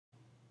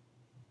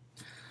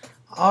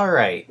All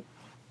right,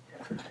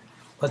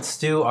 let's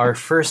do our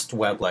first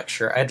web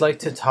lecture. I'd like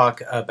to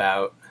talk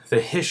about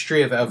the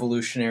history of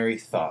evolutionary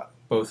thought,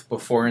 both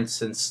before and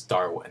since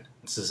Darwin.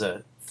 This is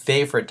a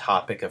favorite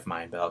topic of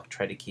mine, but I'll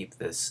try to keep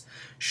this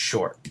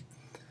short.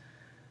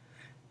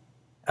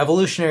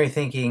 Evolutionary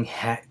thinking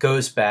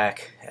goes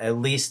back at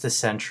least a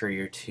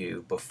century or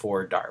two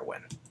before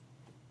Darwin.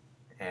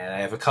 And I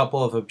have a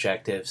couple of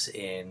objectives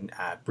in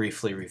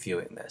briefly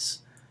reviewing this.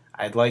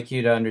 I'd like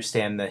you to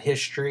understand the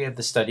history of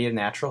the study of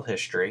natural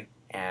history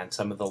and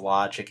some of the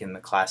logic in the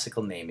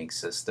classical naming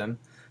system,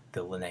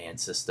 the Linnaean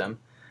system.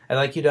 I'd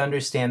like you to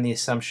understand the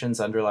assumptions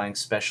underlying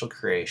special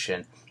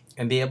creation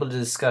and be able to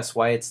discuss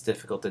why it's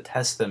difficult to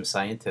test them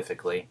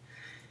scientifically,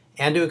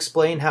 and to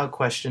explain how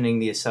questioning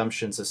the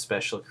assumptions of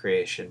special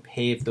creation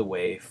paved the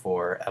way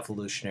for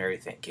evolutionary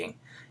thinking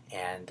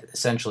and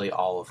essentially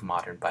all of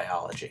modern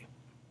biology,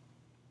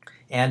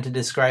 and to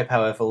describe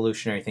how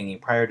evolutionary thinking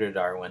prior to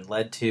Darwin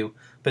led to,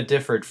 but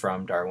differed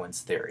from, Darwin's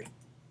theory.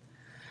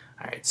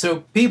 All right,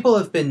 so people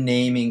have been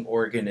naming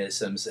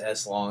organisms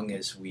as long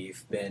as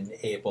we've been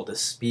able to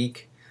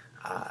speak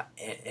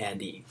and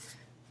eat.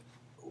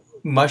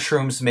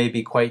 Mushrooms may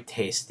be quite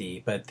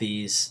tasty, but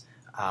these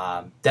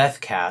death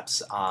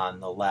caps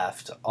on the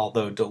left,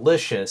 although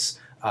delicious,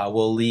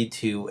 will lead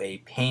to a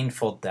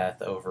painful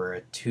death over a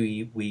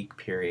 2-week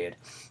period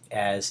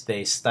as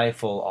they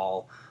stifle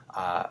all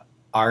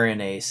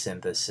RNA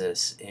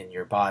synthesis in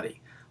your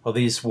body. Well,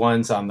 these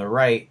ones on the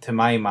right, to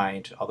my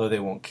mind, although they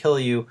won't kill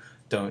you,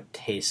 don't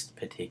taste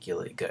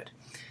particularly good.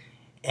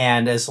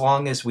 And as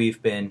long as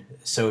we've been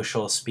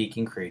social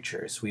speaking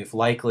creatures, we've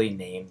likely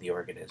named the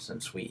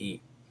organisms we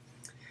eat.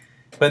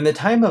 But in the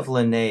time of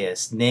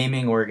Linnaeus,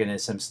 naming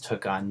organisms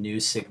took on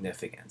new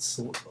significance.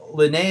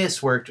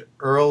 Linnaeus worked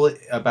early,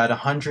 about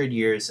 100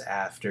 years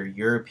after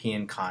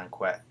European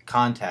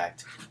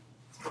contact,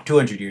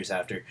 200 years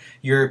after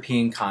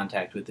European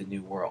contact with the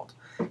New World.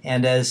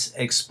 And as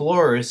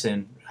explorers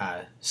in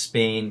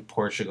Spain,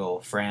 Portugal,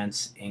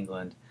 France,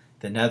 England,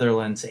 the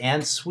Netherlands,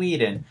 and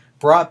Sweden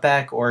brought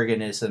back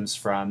organisms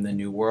from the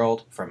New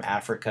World, from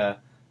Africa,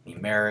 the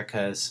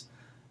Americas,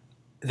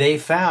 they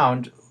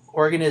found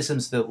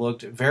organisms that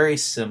looked very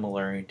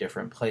similar in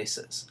different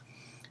places.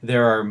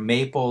 There are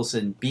maples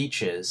and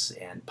beeches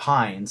and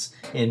pines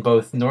in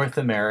both North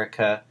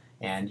America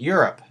and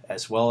Europe,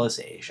 as well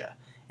as Asia.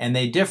 And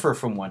they differ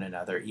from one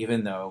another,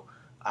 even though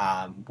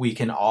we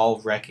can all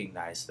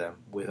recognize them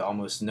with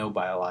almost no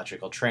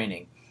biological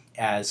training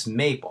as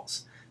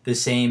maples. The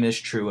same is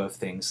true of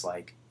things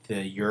like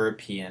the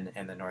European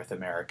and the North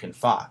American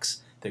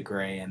fox, the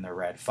gray and the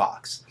red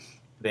fox.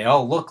 They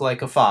all look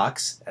like a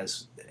fox,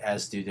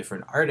 as do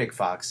different Arctic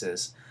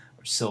foxes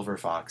or silver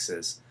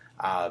foxes,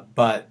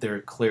 but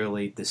they're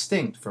clearly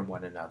distinct from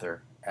one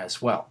another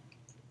as well.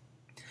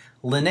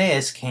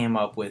 Linnaeus came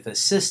up with a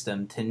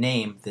system to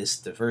name this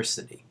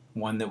diversity,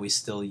 one that we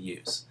still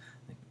use: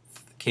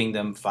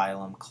 kingdom,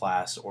 phylum,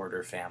 class,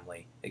 order,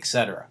 family,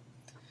 etc.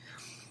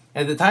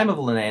 At the time of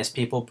Linnaeus,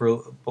 people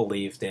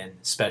believed in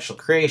special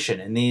creation,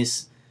 and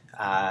these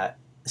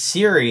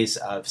series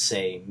of,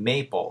 say,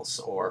 maples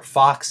or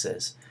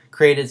foxes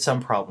created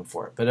some problem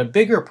for it. But a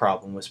bigger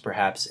problem was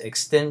perhaps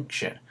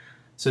extinction.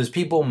 So as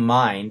people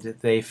mined,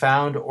 they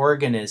found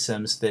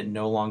organisms that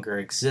no longer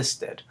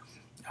existed,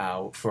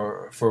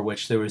 for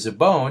which there was a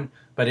bone,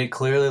 but it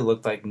clearly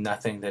looked like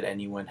nothing that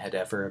anyone had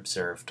ever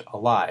observed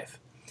alive.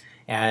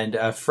 And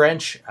a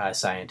French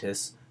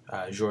scientist,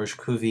 Georges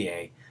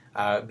Cuvier,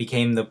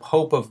 became the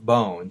Pope of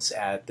Bones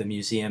at the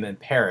museum in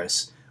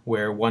Paris,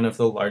 where one of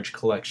the large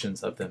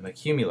collections of them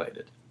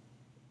accumulated.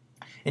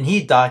 And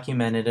he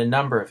documented a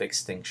number of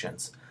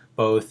extinctions,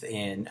 both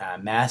in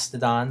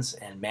mastodons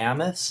and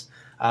mammoths,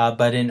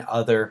 but in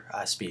other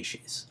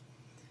species.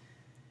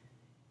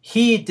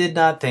 He did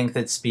not think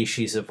that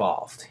species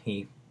evolved.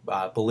 He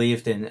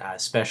believed in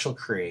special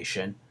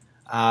creation,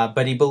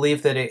 but he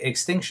believed that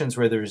extinctions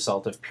were the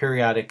result of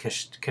periodic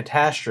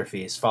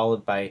catastrophes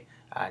followed by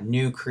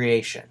new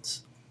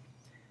creations.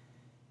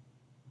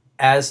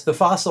 As the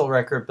fossil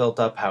record built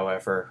up,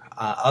 however,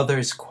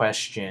 others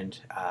questioned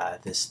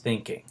this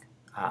thinking.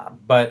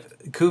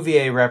 But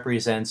Cuvier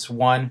represents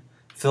one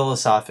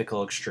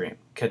philosophical extreme,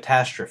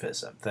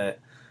 catastrophism, that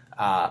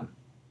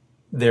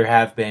there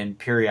have been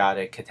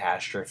periodic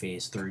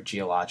catastrophes through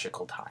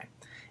geological time.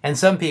 And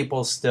some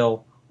people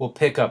still will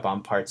pick up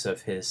on parts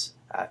of his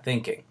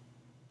thinking.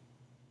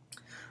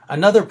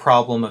 Another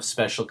problem of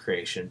special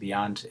creation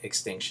beyond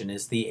extinction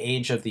is the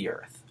age of the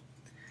Earth.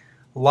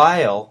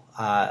 Lyell,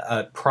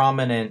 a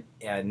prominent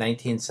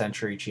 19th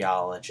century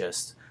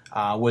geologist,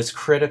 was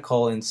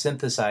critical in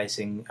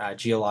synthesizing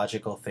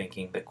geological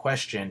thinking that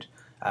questioned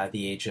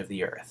the age of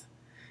the Earth.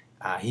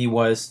 He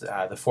was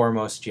the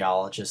foremost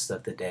geologist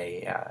of the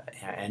day,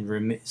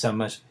 and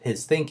some of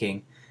his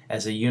thinking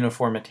as a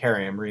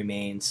uniformitarian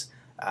remains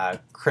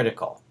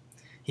critical.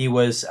 He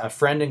was a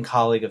friend and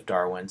colleague of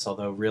Darwin's,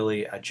 although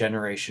really a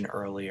generation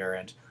earlier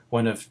and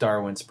one of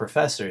Darwin's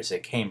professors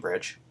at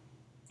Cambridge.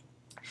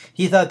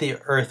 He thought the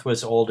Earth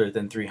was older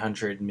than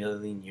 300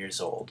 million years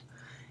old,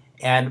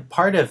 And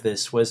part of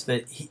this was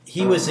that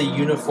he was a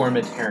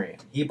uniformitarian.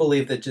 He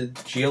believed that the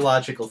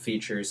geological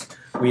features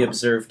we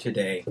observe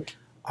today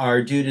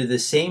are due to the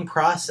same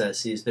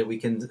processes that we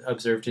can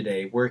observe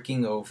today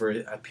working over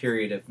a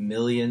period of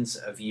millions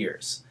of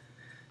years.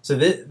 So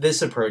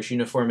this approach,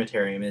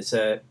 uniformitarian, is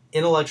an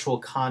intellectual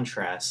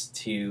contrast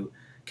to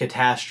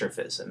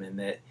catastrophism in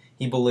that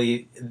he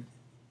believed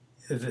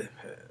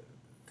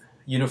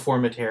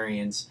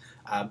uniformitarians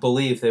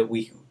believe that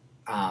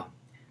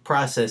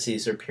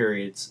processes or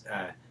periods,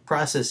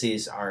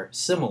 processes are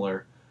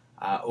similar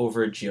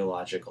over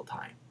geological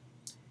time.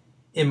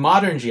 In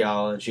modern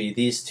geology,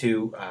 these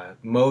two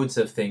modes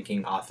of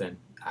thinking often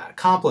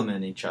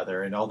complement each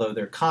other, and although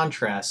they're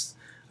contrasts,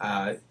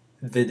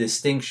 the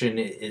distinction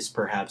is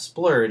perhaps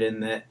blurred in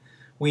that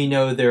we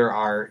know there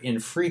are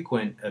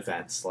infrequent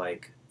events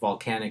like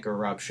volcanic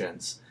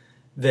eruptions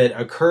that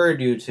occur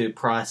due to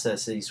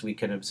processes we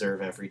can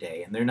observe every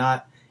day, and they're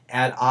not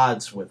at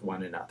odds with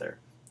one another,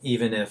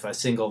 even if a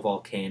single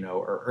volcano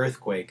or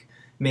earthquake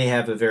may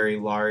have a very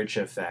large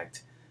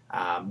effect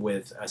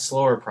with a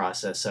slower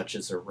process such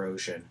as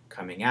erosion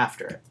coming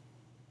after it.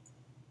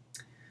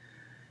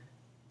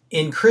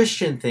 In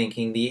Christian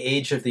thinking, the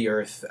age of the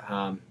earth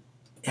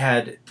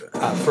had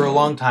for a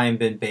long time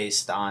been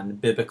based on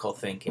biblical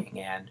thinking,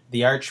 and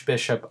the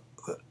Archbishop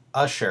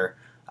Usher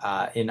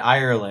in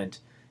Ireland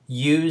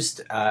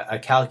used a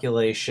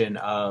calculation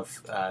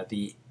of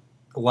the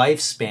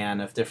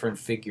lifespan of different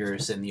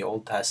figures in the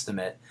Old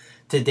Testament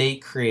to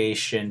date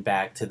creation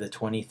back to the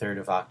 23rd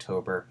of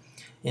October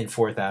in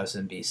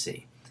 4000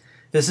 BC.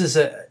 This is,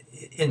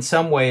 in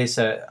some ways,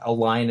 a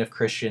line of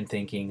Christian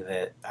thinking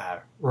that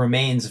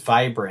remains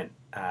vibrant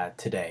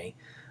today,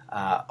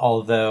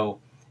 although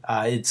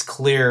it's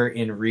clear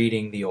in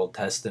reading the Old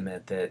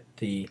Testament that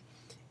the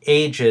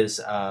ages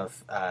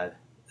of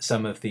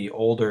some of the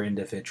older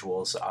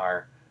individuals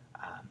are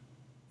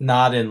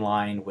not in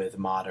line with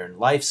modern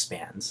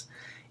lifespans.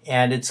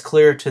 And it's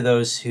clear to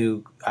those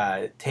who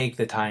take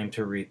the time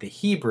to read the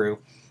Hebrew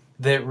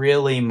that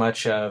really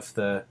much of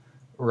the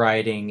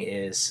writing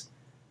is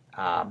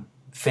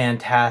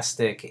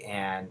fantastic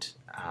and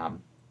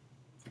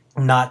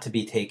not to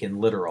be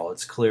taken literal.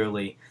 It's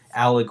clearly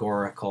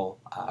allegorical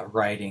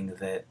writing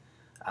that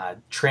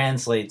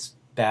translates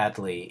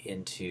badly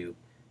into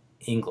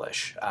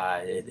English.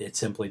 It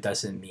simply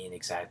doesn't mean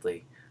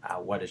exactly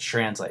what it's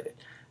translated.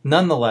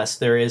 Nonetheless,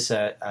 there is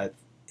a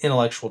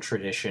intellectual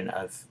tradition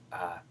of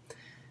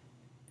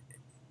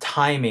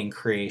timing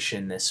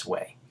creation this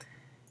way.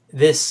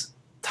 This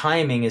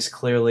timing is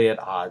clearly at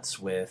odds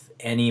with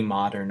any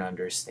modern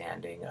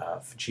understanding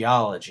of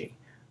geology,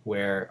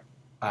 where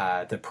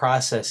the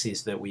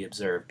processes that we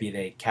observe, be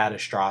they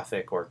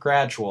catastrophic or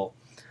gradual,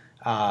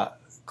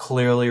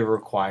 clearly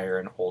require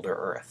an older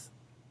Earth.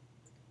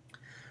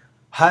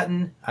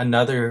 Hutton,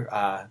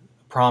 another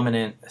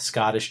prominent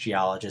Scottish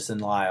geologist,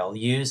 and Lyell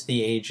used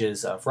the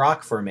ages of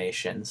rock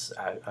formations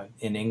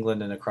in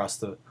England and across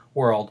the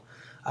world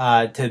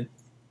to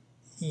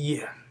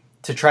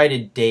try to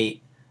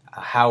date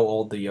how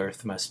old the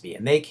Earth must be.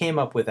 And they came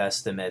up with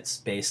estimates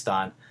based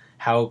on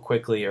how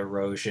quickly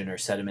erosion or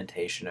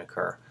sedimentation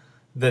occur,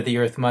 that the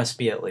Earth must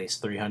be at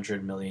least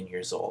 300 million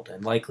years old,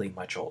 and likely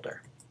much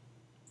older.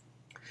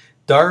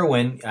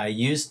 Darwin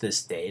used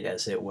this date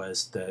as it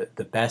was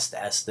the best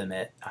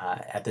estimate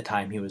at the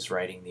time he was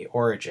writing The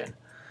Origin.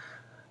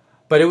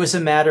 But it was a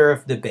matter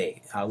of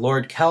debate.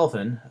 Lord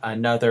Kelvin,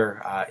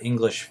 another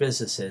English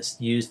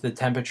physicist, used the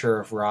temperature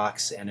of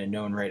rocks and a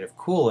known rate of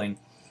cooling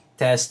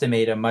to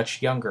estimate a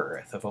much younger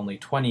Earth of only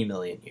 20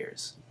 million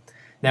years.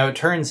 Now it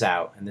turns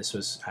out, and this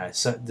was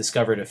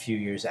discovered a few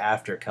years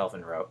after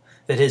Kelvin wrote,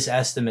 that his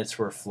estimates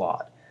were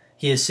flawed.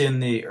 He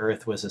assumed the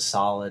Earth was a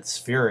solid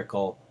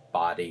spherical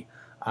body,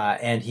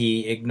 and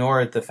he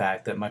ignored the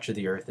fact that much of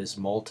the Earth is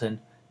molten,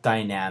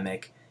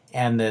 dynamic,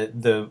 and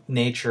the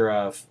nature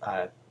of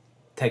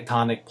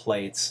tectonic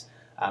plates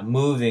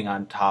moving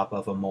on top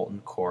of a molten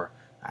core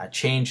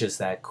changes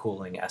that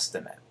cooling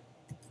estimate.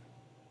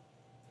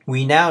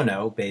 We now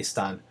know, based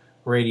on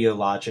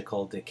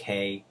radiological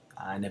decay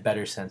and a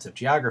better sense of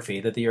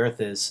geography, that the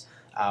Earth is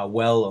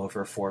well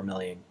over 4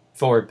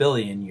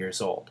 billion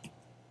years old.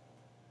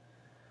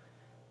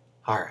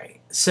 All right,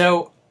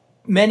 so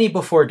many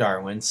before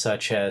Darwin,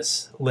 such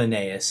as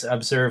Linnaeus,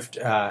 observed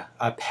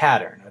a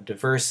pattern, a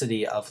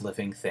diversity of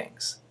living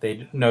things.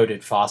 They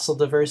noted fossil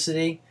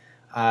diversity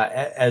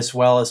as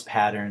well as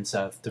patterns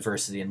of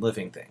diversity in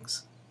living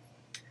things.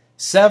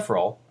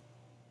 Several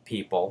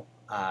people,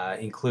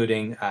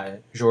 including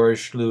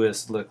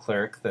Georges-Louis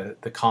Leclerc,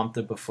 the Comte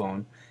de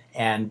Buffon,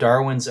 and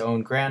Darwin's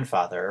own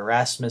grandfather,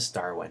 Erasmus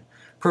Darwin,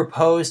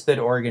 proposed that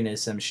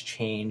organisms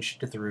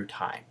changed through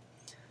time.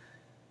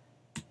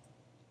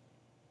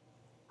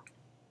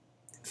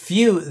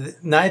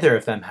 Neither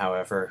of them,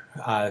 however,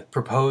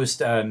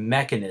 proposed a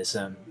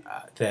mechanism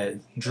that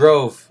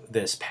drove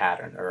this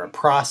pattern, or a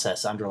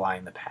process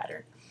underlying the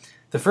pattern.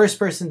 The first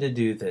person to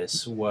do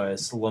this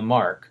was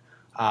Lamarck,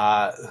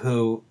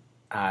 who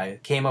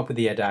came up with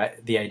the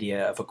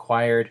idea of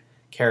acquired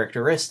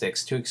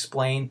characteristics to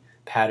explain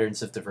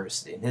patterns of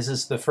diversity. And this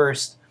is the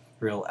first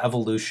real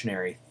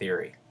evolutionary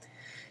theory.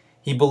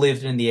 He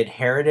believed in the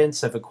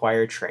inheritance of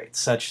acquired traits,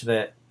 such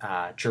that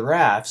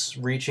giraffes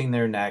reaching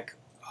their neck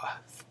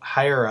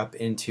higher up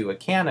into a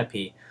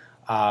canopy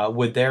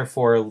would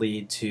therefore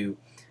lead to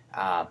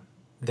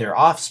their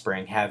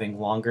offspring having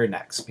longer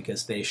necks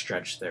because they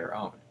stretched their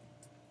own.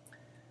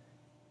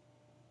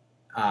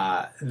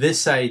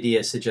 This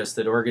idea suggests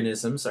that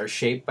organisms are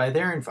shaped by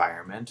their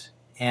environment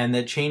and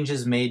that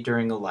changes made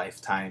during a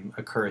lifetime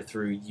occur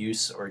through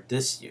use or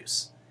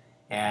disuse,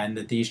 and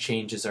that these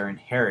changes are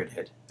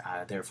inherited,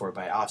 therefore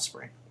by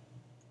offspring,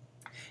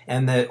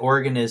 and that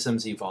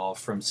organisms evolve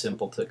from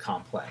simple to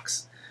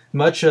complex.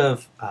 Much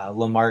of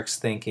Lamarck's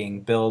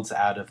thinking builds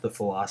out of the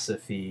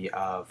philosophy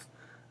of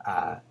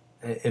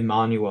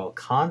Immanuel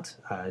Kant,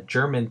 a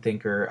German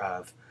thinker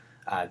of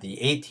the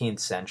 18th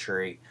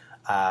century,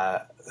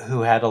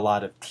 who had a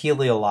lot of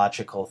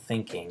teleological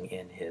thinking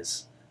in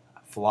his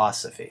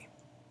philosophy.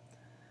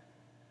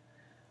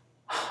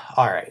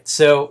 All right,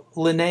 so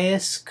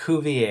Linnaeus,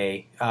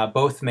 Cuvier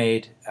both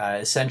made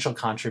essential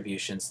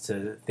contributions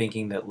to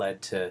thinking that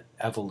led to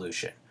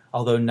evolution,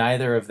 although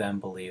neither of them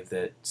believed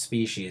that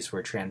species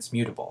were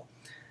transmutable,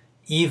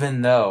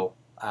 even though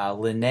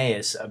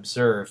Linnaeus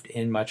observed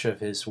in much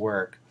of his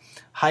work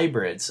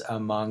hybrids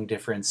among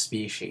different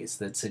species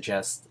that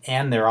suggest,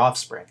 and their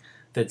offspring,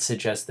 that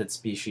suggest that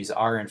species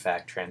are in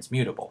fact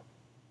transmutable.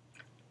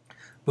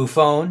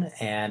 Buffon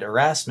and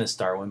Erasmus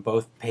Darwin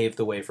both paved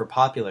the way for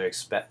popular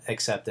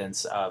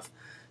acceptance of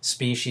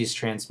species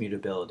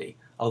transmutability,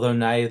 although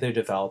neither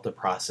developed a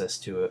process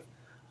to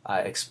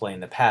explain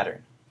the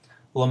pattern.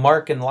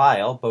 Lamarck and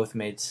Lyell both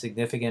made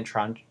significant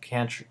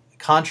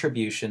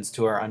contributions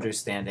to our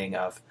understanding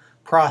of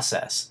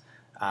process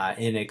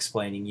in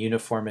explaining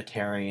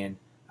uniformitarian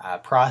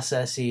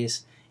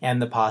processes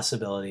and the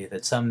possibility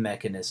that some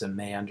mechanism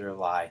may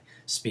underlie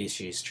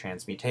species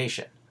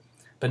transmutation.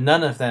 But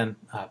none of them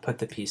put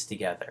the piece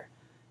together.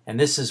 And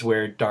this is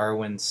where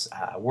Darwin's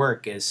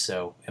work is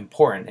so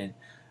important in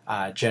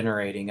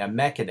generating a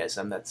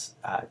mechanism that's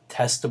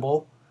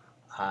testable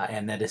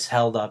and that is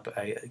held up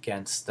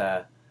against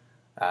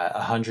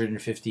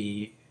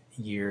 150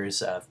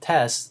 years of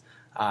tests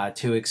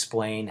to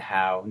explain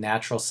how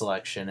natural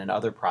selection and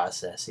other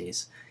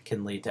processes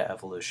can lead to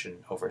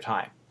evolution over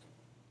time.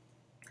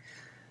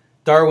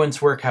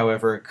 Darwin's work,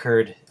 however,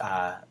 occurred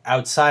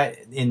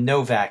outside, in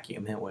no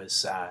vacuum. It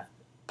was a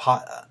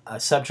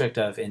subject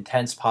of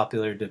intense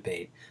popular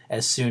debate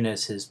as soon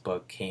as his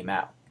book came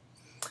out.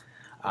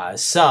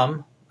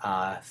 Some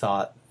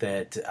thought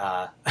that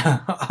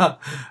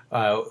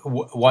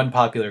one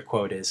popular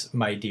quote is,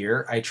 "My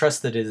dear, I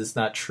trust that it is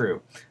not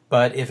true,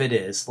 but if it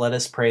is, let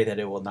us pray that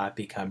it will not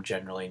become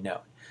generally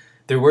known."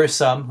 There were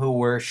some who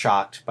were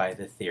shocked by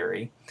the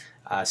theory.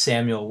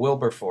 Samuel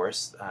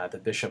Wilberforce, the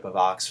Bishop of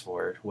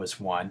Oxford, was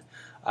one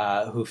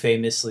who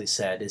famously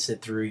said, "Is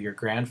it through your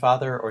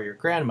grandfather or your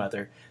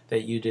grandmother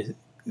that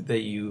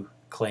you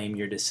claim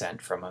your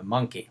descent from a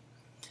monkey?"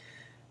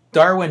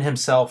 Darwin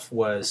himself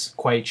was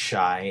quite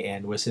shy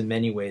and was in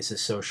many ways a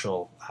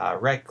social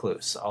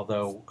recluse.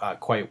 Although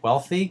quite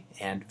wealthy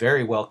and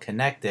very well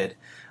connected,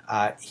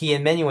 he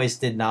in many ways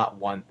did not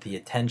want the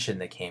attention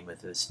that came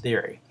with his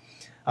theory.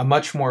 A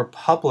much more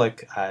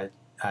public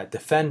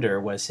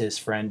defender was his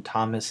friend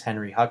Thomas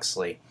Henry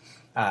Huxley,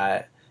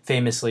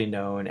 famously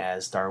known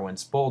as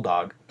Darwin's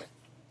bulldog,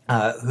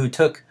 who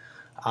took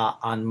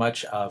on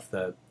much of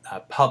the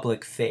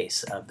public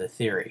face of the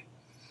theory.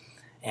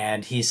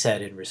 And he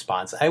said in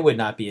response, "I would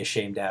not be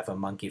ashamed to have a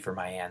monkey for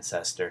my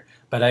ancestor,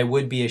 but I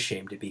would be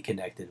ashamed to be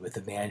connected with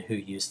a man who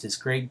used his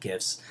great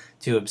gifts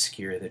to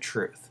obscure the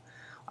truth."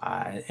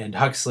 And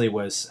Huxley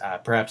was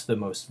perhaps the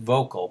most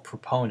vocal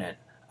proponent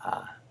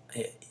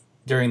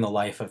during the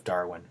life of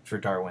Darwin for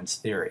Darwin's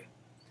theory.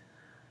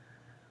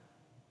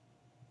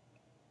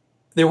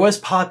 There was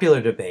popular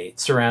debate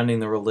surrounding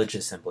the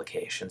religious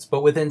implications,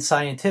 but within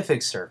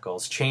scientific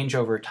circles, change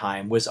over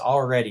time was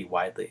already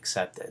widely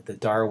accepted. The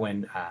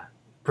Darwin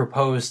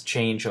proposed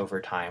change over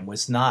time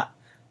was not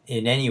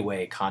in any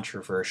way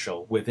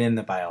controversial within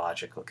the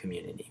biological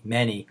community.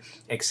 Many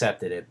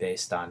accepted it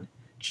based on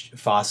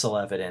fossil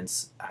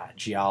evidence,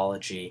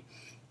 geology,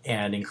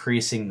 and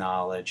increasing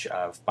knowledge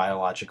of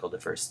biological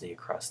diversity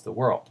across the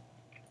world.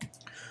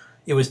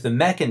 It was the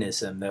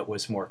mechanism that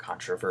was more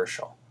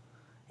controversial.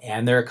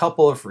 And there are a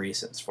couple of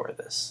reasons for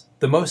this.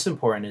 The most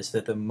important is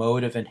that the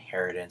mode of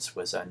inheritance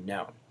was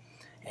unknown.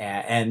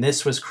 And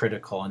this was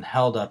critical and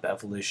held up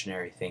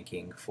evolutionary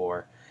thinking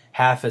for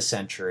half a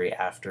century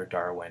after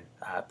Darwin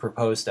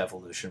proposed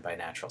evolution by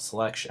natural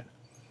selection.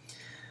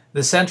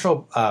 The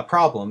central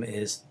problem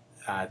is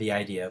the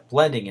idea of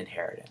blending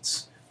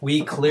inheritance.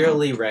 We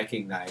clearly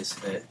recognize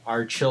that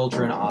our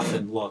children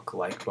often look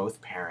like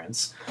both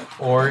parents,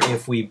 or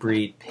if we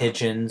breed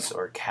pigeons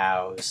or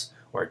cows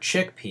or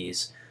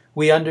chickpeas,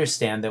 we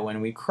understand that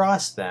when we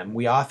cross them,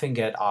 we often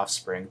get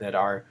offspring that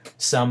are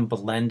some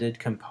blended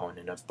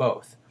component of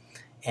both.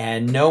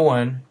 And no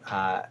one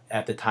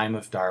at the time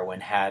of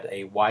Darwin had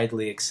a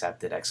widely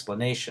accepted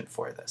explanation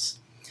for this.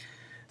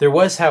 There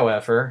was,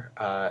 however,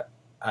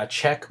 a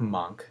Czech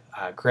monk,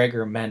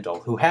 Gregor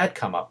Mendel, who had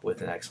come up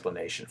with an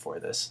explanation for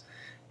this.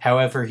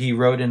 However, he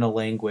wrote in a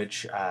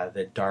language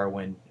that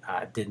Darwin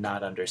did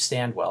not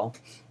understand well,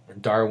 and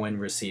Darwin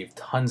received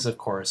tons of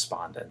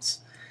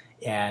correspondence,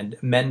 and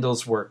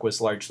Mendel's work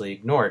was largely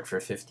ignored for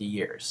 50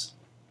 years.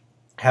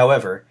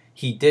 However,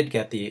 he did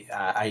get the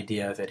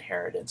idea of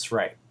inheritance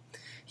right.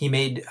 He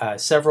made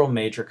several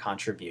major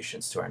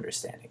contributions to our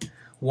understanding.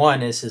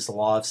 One is his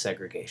law of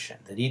segregation,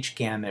 that each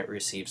gamete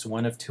receives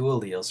one of two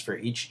alleles for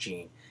each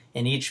gene,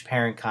 and each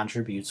parent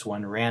contributes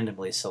one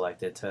randomly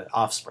selected to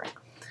offspring.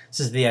 This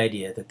is the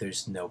idea that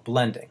there's no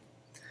blending.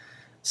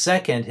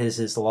 Second is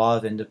his law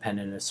of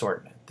independent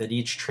assortment, that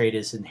each trait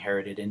is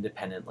inherited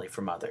independently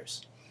from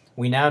others.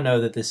 We now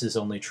know that this is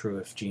only true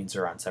if genes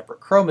are on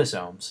separate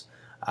chromosomes,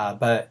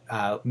 but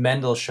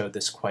Mendel showed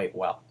this quite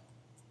well.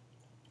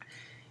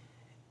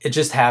 It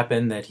just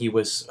happened that he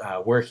was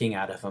working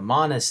out of a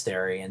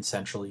monastery in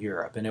Central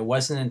Europe, and it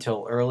wasn't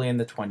until early in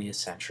the 20th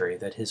century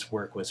that his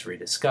work was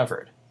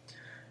rediscovered.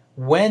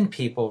 When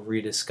people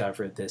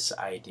rediscovered this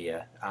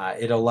idea,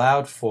 it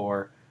allowed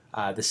for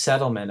the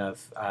settlement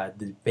of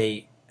the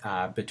debate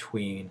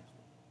between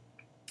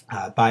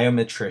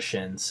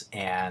biometricians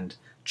and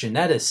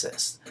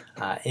geneticists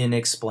in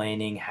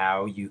explaining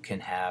how you can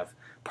have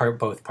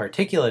both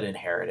particulate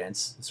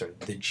inheritance, sort of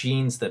the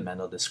genes that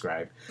Mendel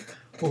described,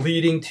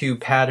 leading to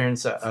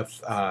patterns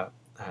of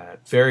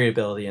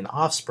variability in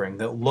offspring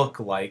that look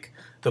like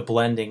the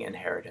blending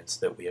inheritance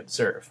that we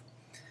observe.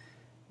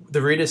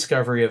 The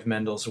rediscovery of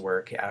Mendel's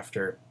work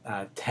after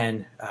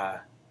 10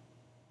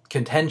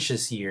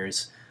 contentious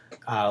years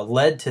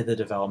led to the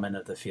development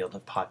of the field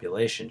of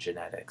population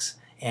genetics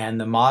and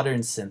the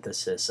modern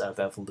synthesis of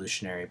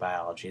evolutionary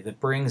biology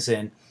that brings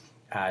in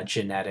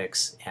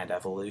genetics and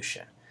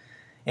evolution.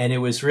 And it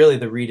was really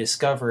the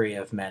rediscovery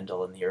of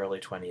Mendel in the early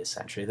 20th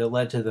century that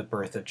led to the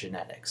birth of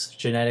genetics.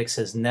 Genetics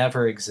has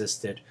never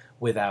existed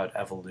without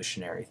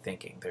evolutionary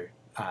thinking. They're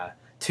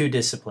two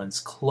disciplines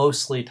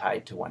closely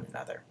tied to one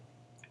another.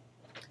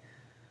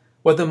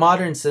 What the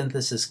modern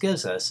synthesis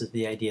gives us is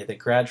the idea that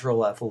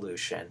gradual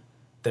evolution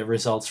that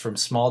results from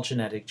small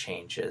genetic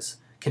changes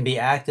can be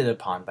acted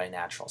upon by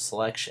natural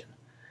selection.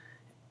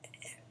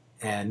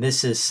 And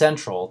this is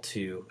central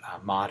to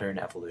modern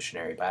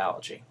evolutionary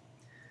biology.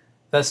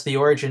 Thus, the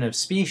origin of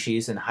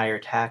species in higher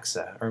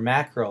taxa, or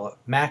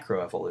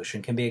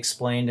macroevolution, can be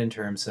explained in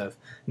terms of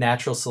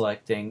natural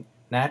selection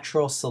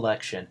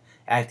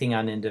acting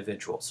on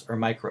individuals, or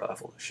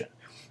microevolution.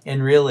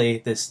 And really,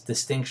 this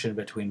distinction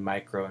between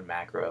micro and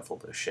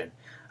macroevolution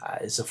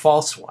is a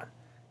false one,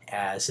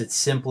 as it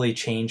simply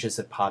changes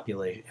of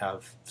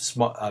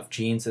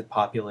genes at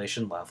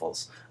population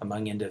levels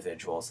among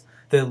individuals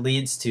that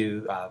leads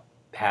to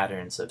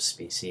patterns of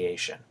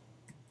speciation.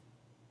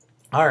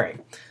 All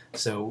right,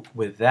 so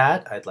with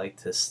that, I'd like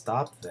to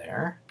stop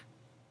there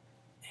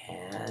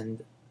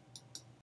and